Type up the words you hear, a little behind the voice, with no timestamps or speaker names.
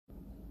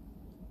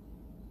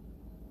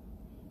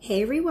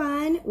Hey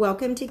everyone,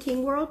 welcome to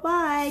King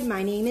Worldwide.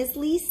 My name is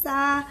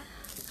Lisa,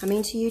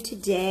 coming to you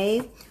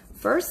today.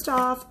 First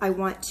off, I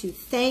want to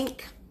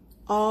thank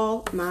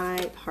all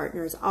my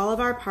partners, all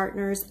of our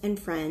partners and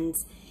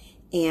friends,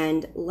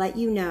 and let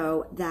you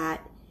know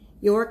that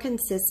your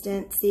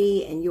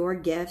consistency and your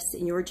gifts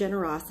and your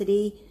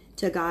generosity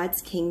to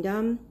God's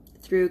kingdom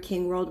through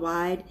King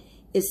Worldwide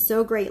is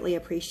so greatly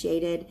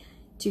appreciated.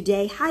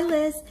 Today, hi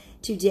Liz,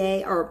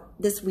 today or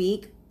this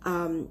week,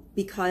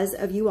 because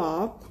of you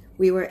all,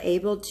 we were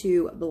able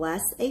to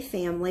bless a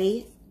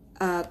family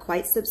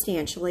quite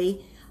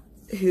substantially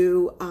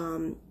who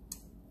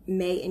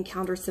may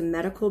encounter some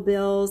medical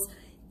bills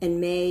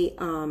and may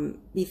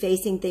be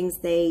facing things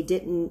they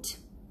didn't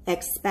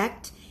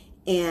expect.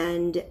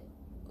 And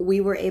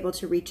we were able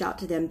to reach out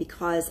to them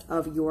because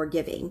of your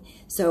giving.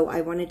 So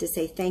I wanted to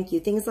say thank you.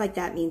 Things like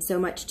that mean so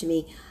much to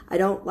me. I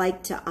don't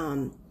like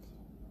to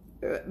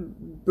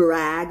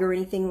brag or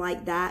anything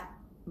like that,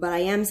 but I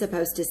am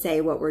supposed to say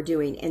what we're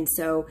doing. And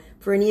so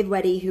for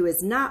anybody who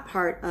is not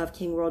part of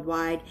King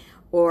Worldwide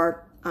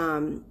or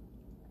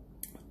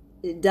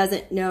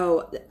doesn't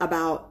know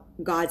about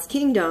God's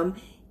kingdom,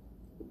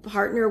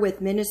 partner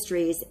with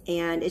ministries.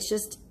 And it's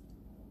just,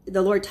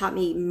 the Lord taught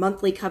me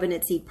monthly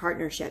covenant seed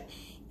partnership.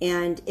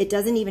 And it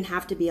doesn't even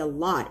have to be a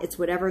lot. It's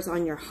whatever's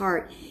on your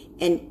heart.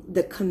 And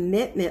the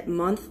commitment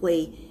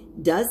monthly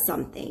does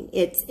something.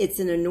 It's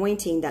an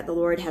anointing that the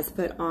Lord has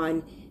put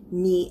on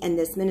me and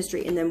this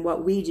ministry, and then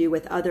what we do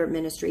with other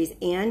ministries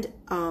and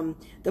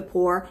the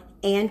poor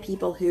and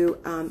people who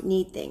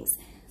need things.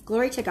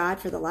 Glory to God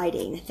for the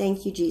lighting.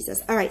 Thank you,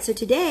 Jesus. All right, so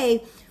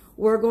today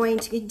we're going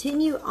to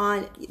continue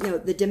on,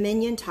 the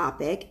dominion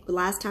topic.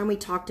 Last time we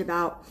talked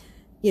about,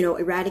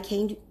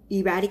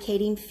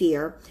 eradicating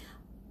fear.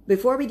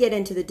 Before we get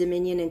into the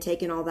dominion and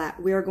taking all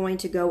that, we're going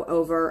to go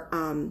over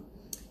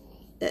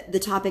the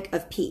topic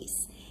of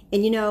peace.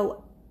 And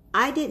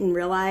I didn't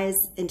realize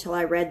until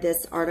I read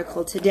this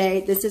article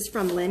today. This is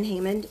from Lynn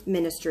Hammond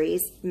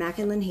Ministries. Mac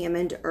and Lynn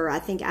Hammond are, I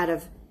think, out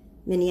of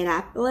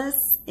Minneapolis,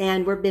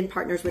 and we've been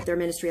partners with their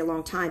ministry a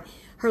long time.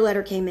 Her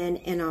letter came in,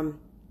 and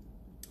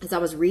as I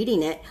was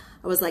reading it,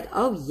 I was like,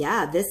 oh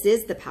yeah, this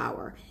is the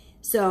power.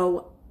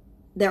 So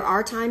there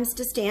are times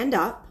to stand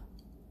up,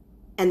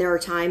 and there are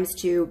times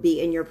to be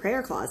in your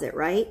prayer closet,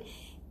 right?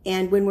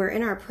 And when we're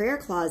in our prayer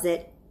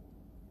closet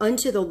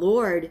unto the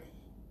Lord,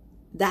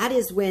 that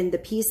is when the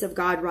peace of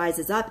God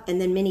rises up.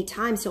 And then many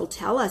times he'll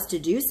tell us to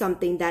do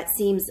something that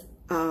seems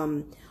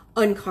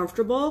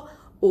uncomfortable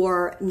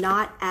or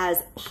not as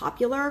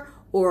popular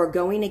or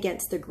going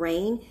against the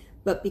grain.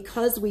 But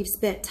because we've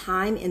spent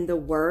time in the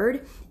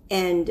Word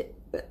and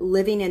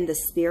living in the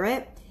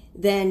Spirit,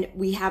 then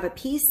we have a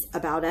peace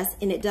about us.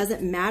 And it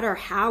doesn't matter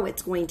how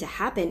it's going to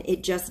happen.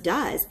 It just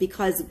does,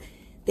 because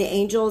the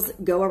angels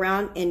go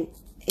around and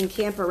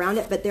camp around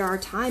it. But there are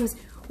times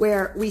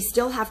where we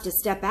still have to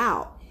step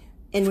out.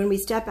 And when we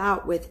step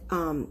out with,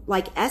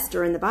 like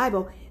Esther in the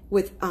Bible,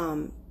 with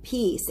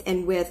peace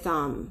and with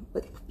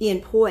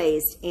being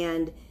poised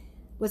and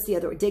what's the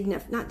other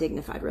word? Not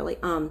dignified really,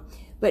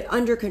 but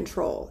under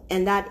control.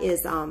 And that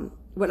is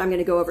what I'm going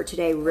to go over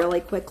today really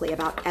quickly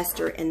about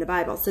Esther in the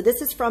Bible. So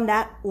this is from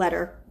that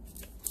letter.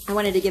 I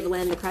wanted to give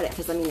Lynn the credit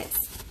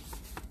because,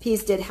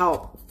 peace did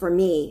help for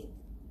me.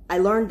 I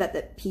learned that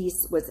the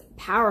peace was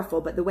powerful,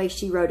 but the way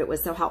she wrote it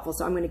was so helpful.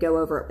 So I'm going to go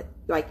over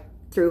it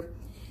through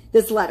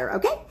this letter,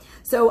 okay?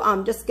 So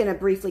I'm just going to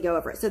briefly go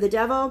over it. So the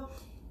devil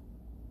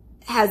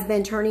has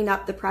been turning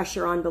up the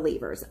pressure on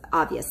believers,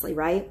 obviously,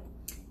 right?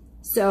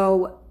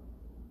 So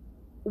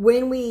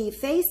when we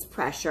face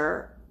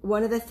pressure,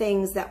 one of the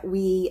things that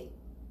we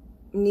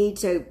need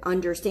to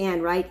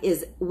understand, right,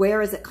 is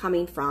where is it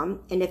coming from?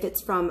 And if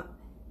it's from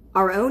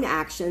our own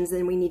actions,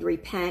 then we need to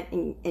repent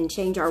and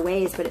change our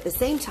ways. But at the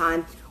same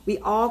time, we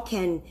all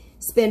can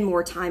spend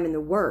more time in the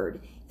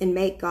Word and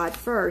make God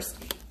first.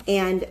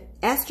 And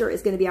Esther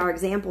is going to be our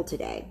example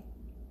today.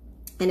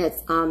 And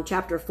it's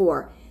chapter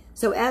 4.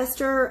 So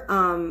Esther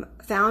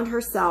found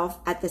herself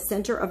at the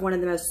center of one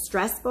of the most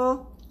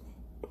stressful,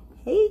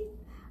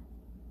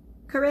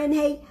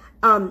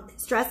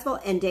 stressful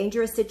and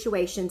dangerous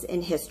situations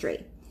in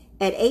history.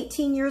 At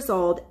 18 years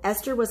old,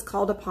 Esther was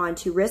called upon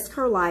to risk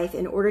her life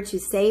in order to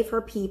save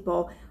her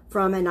people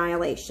from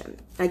annihilation.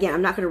 Again,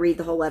 I'm not going to read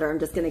the whole letter. I'm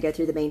just going to go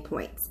through the main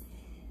points.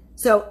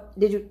 So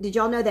did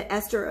y'all know that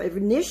Esther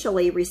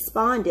initially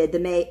responded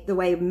the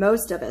way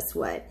most of us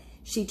would?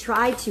 She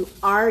tried to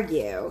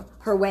argue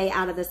her way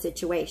out of the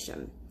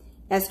situation.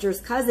 Esther's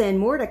cousin,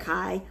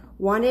 Mordecai,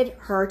 wanted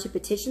her to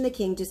petition the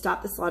king to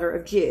stop the slaughter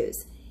of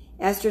Jews.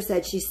 Esther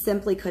said she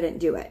simply couldn't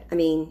do it.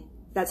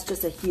 That's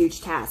just a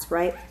huge task,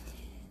 right?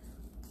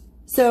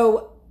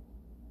 So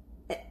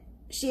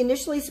she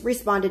initially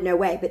responded no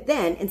way, but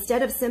then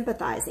instead of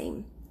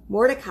sympathizing,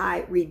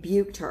 Mordecai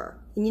rebuked her.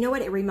 And you know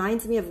what? It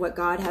reminds me of what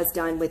God has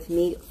done with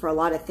me for a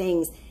lot of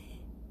things.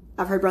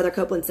 I've heard Brother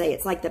Copeland say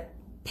it's like the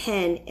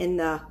pen in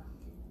the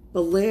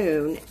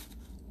balloon.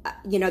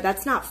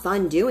 That's not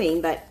fun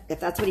doing, but if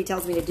that's what he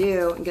tells me to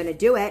do, I'm going to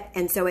do it.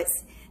 And so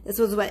it's This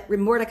was what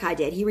Mordecai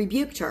did. He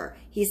rebuked her.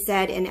 He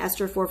said in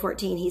Esther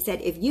 4:14, he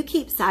said, if you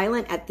keep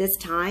silent at this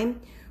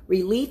time,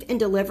 relief and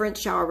deliverance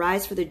shall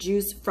arise for the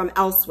Jews from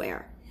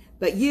elsewhere.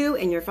 But you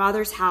and your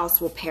father's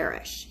house will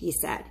perish, he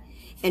said.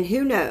 And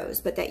who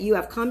knows but that you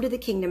have come to the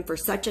kingdom for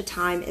such a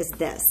time as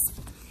this.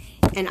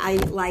 And I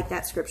like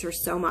that scripture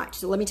so much.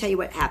 So let me tell you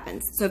what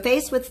happens. So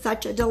faced with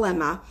such a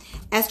dilemma,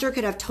 Esther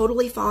could have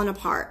totally fallen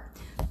apart,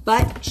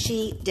 but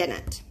she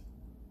didn't.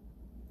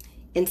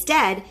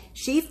 Instead,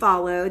 she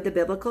followed the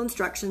biblical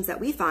instructions that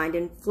we find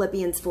in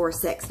Philippians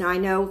 4:6. Now, I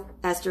know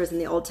Esther is in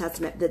the Old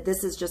Testament, but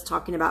this is just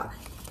talking about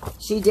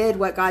she did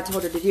what God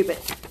told her to do. But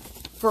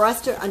for us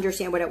to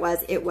understand what it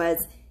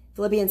was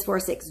Philippians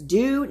 4:6.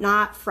 Do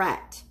not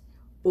fret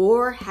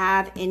or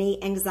have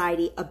any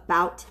anxiety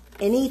about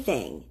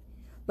anything,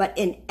 but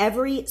in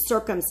every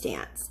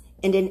circumstance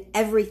and in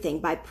everything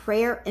by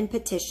prayer and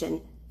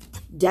petition,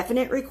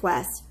 definite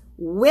requests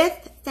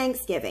with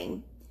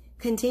thanksgiving,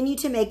 continue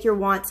to make your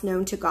wants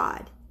known to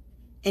God,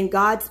 and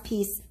God's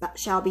peace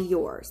shall be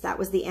yours. That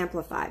was the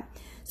Amplified.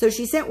 So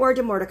she sent word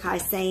to Mordecai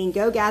saying,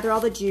 go gather all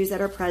the Jews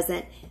that are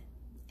present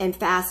and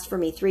fast for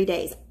me 3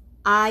 days.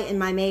 I and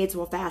my maids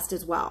will fast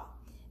as well.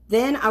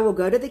 Then I will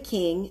go to the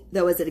king,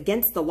 though is it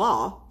against the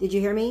law? Did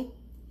you hear me?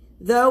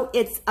 Though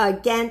it's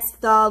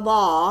against the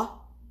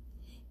law,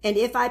 and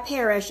if I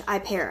perish, I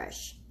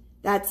perish.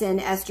 That's in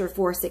Esther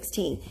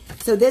 4:16.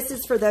 So this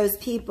is for those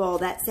people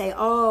that say,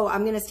 oh,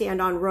 I'm going to stand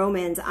on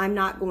Romans. I'm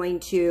not going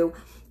to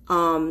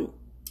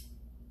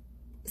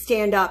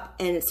stand up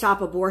and stop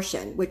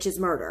abortion, which is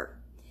murder.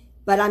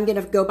 But I'm going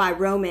to go by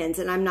Romans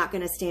and I'm not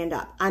going to stand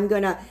up. I'm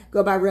going to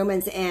go by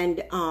Romans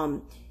and,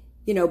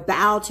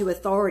 bow to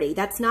authority.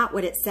 That's not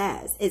what it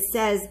says. It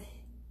says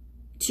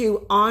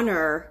to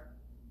honor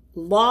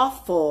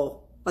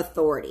lawful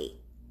authority.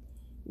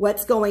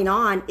 What's going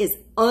on is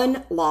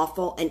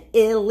unlawful and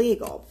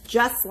illegal,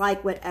 just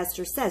like what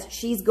Esther says.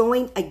 She's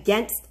going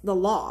against the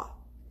law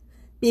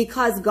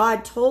because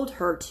God told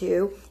her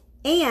to,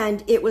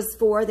 and it was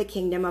for the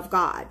kingdom of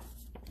God.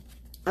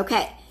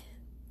 Okay,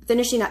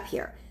 finishing up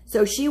here.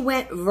 So she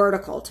went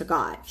vertical to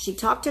God. She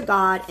talked to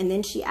God, and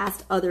then she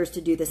asked others to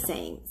do the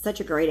same.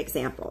 Such a great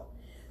example.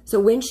 So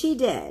when she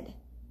did,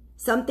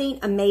 something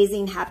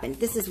amazing happened.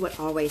 This is what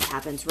always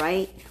happens,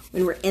 right?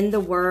 When we're in the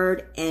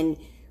Word and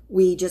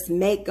we just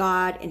make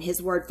God and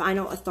His Word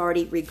final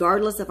authority,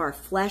 regardless of our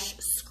flesh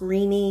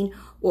screaming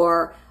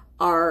or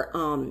our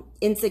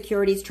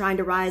insecurities trying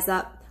to rise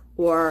up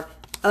or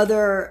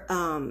other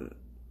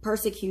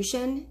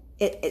persecution.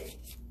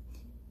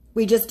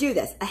 We just do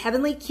this. A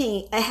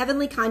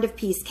heavenly kind of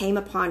peace came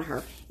upon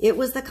her. It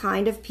was the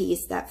kind of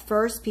peace that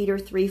 1 Peter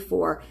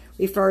 3:4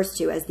 refers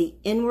to as the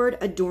inward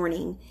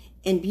adorning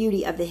and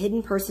beauty of the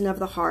hidden person of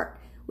the heart,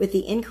 with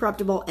the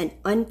incorruptible and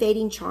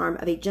unfading charm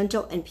of a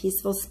gentle and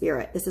peaceful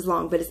spirit. This is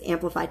long, but it's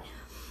amplified.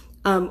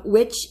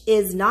 Which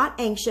is not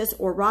anxious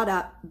or wrought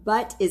up,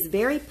 but is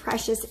very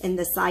precious in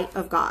the sight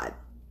of God.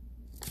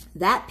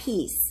 That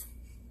peace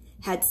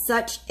had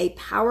such a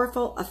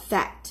powerful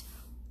effect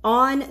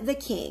on the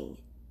king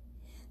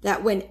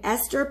that when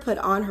Esther put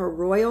on her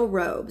royal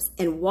robes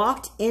and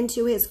walked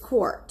into his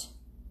court,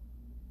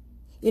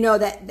 you know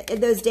that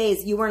in those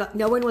days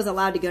no one was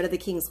allowed to go to the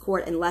king's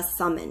court unless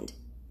summoned,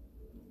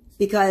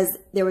 because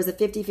there was a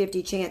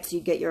 50-50 chance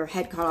you'd get your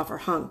head cut off or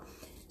hung.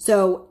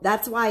 So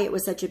that's why it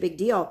was such a big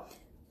deal.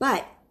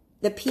 But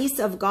the peace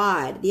of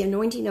God, the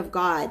anointing of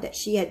God that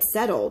she had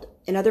settled,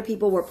 and other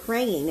people were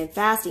praying and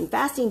fasting.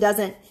 Fasting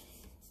doesn't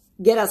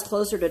get us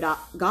closer to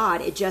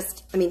God. It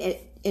just,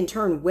 it in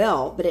turn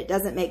will, but it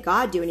doesn't make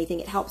God do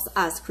anything. It helps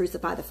us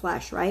crucify the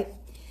flesh, right?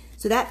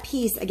 So that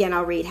peace, again,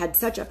 I'll read, had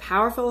such a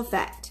powerful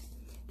effect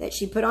that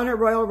she put on her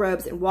royal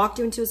robes and walked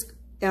into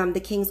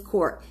the king's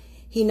court.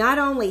 He not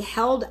only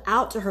held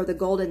out to her the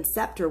golden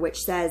scepter, which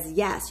says,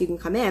 yes, you can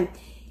come in.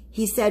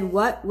 He said,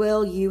 what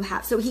will you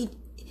have? So he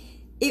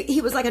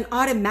was like an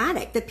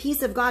automatic. The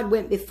peace of God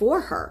went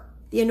before her.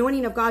 The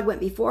anointing of God went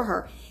before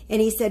her.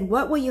 And he said,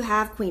 what will you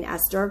have, Queen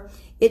Esther?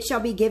 It shall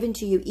be given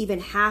to you even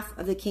half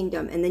of the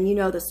kingdom. And then you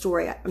know the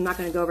story. I'm not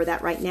going to go over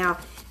that right now.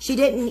 She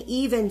didn't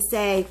even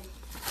say,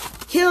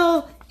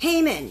 kill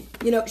Haman.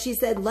 She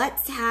said,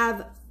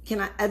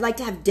 I'd like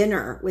to have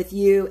dinner with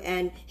you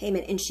and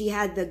Haman. And she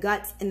had the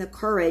guts and the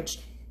courage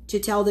to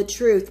tell the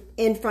truth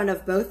in front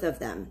of both of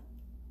them.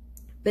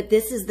 But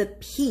this is the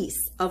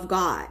peace of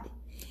God.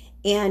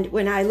 And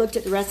when I looked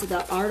at the rest of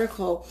the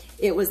article,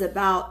 it was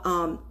about,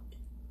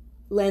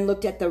 Len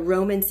looked at the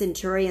Roman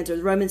centurions or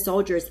the Roman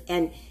soldiers,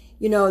 and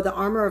the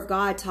armor of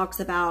God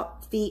talks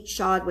about feet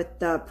shod with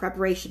the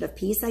preparation of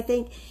peace, I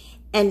think.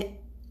 And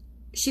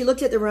she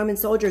looked at the Roman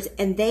soldiers,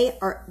 and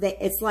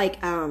it's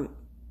like, I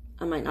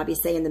might not be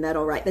saying the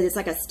metal right, but it's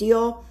like a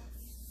steel,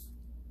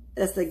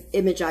 that's the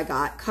image I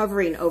got,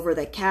 covering over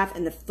the calf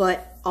and the foot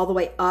all the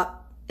way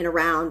up and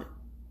around,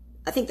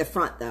 I think the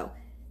front though,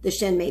 the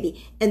shin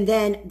maybe. And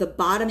then the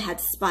bottom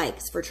had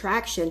spikes for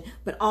traction,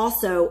 but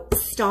also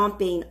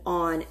stomping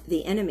on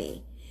the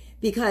enemy,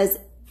 because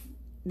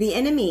the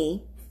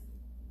enemy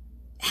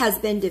has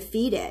been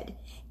defeated,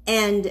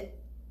 and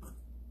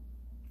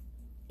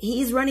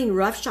he's running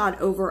roughshod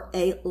over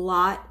a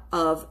lot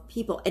of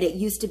people. And it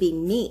used to be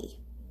me.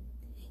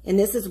 And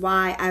this is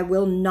why I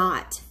will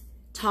not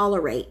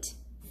tolerate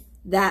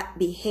that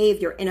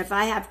behavior. And if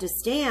I have to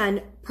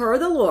stand per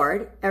the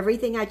Lord,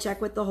 everything I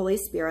check with the Holy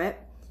Spirit,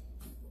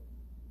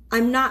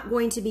 I'm not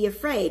going to be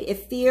afraid.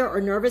 If fear or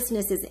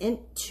nervousness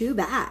isn't too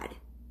bad,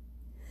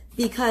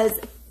 because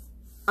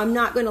I'm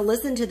not going to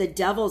listen to the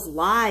devil's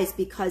lies,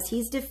 because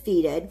he's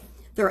defeated.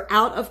 They're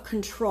out of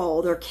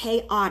control. They're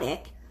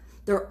chaotic.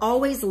 They're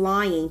always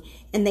lying,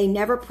 and they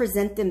never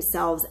present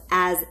themselves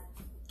as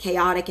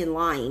chaotic and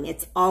lying.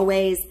 It's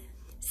always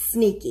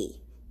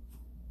sneaky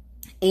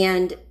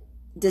and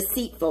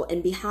deceitful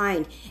and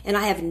behind. And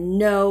I have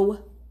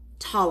no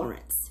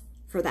tolerance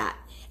for that.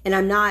 And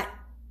I'm not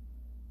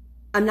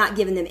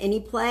giving them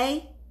any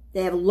play.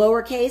 They have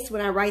lowercase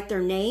when I write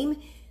their name.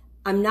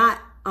 I'm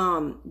not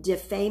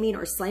defaming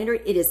or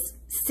slandering. It is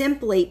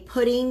simply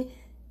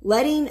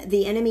letting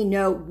the enemy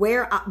know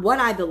what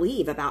I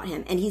believe about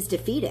him, and he's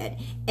defeated.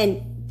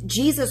 And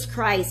Jesus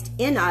Christ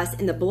in us,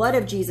 and the blood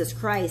of Jesus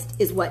Christ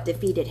is what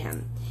defeated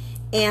him.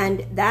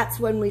 And that's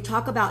when we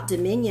talk about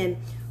dominion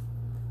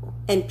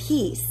and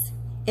peace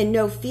and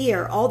no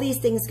fear. All these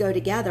things go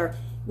together.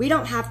 We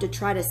don't have to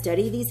try to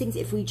study these things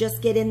if we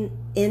just get in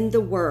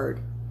the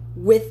Word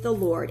with the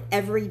Lord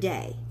every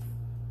day.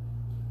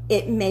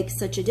 It makes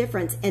such a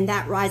difference, and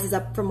that rises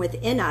up from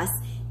within us.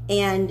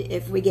 And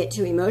if we get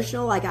too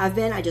emotional like I've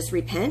been, I just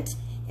repent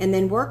and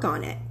then work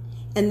on it.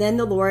 And then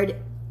the Lord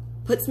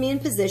puts me in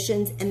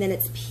positions, and then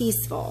it's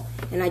peaceful.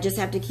 And I just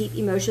have to keep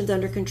emotions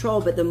under control.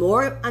 But the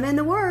more I'm in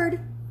the Word,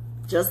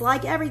 just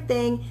like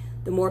everything,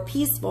 the more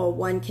peaceful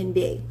one can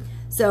be.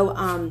 So,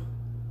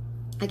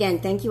 again,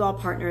 thank you all,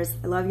 partners.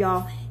 I love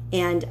y'all.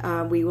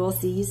 And we will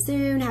see you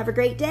soon. Have a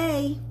great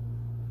day.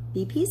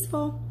 Be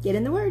peaceful. Get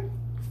in the Word.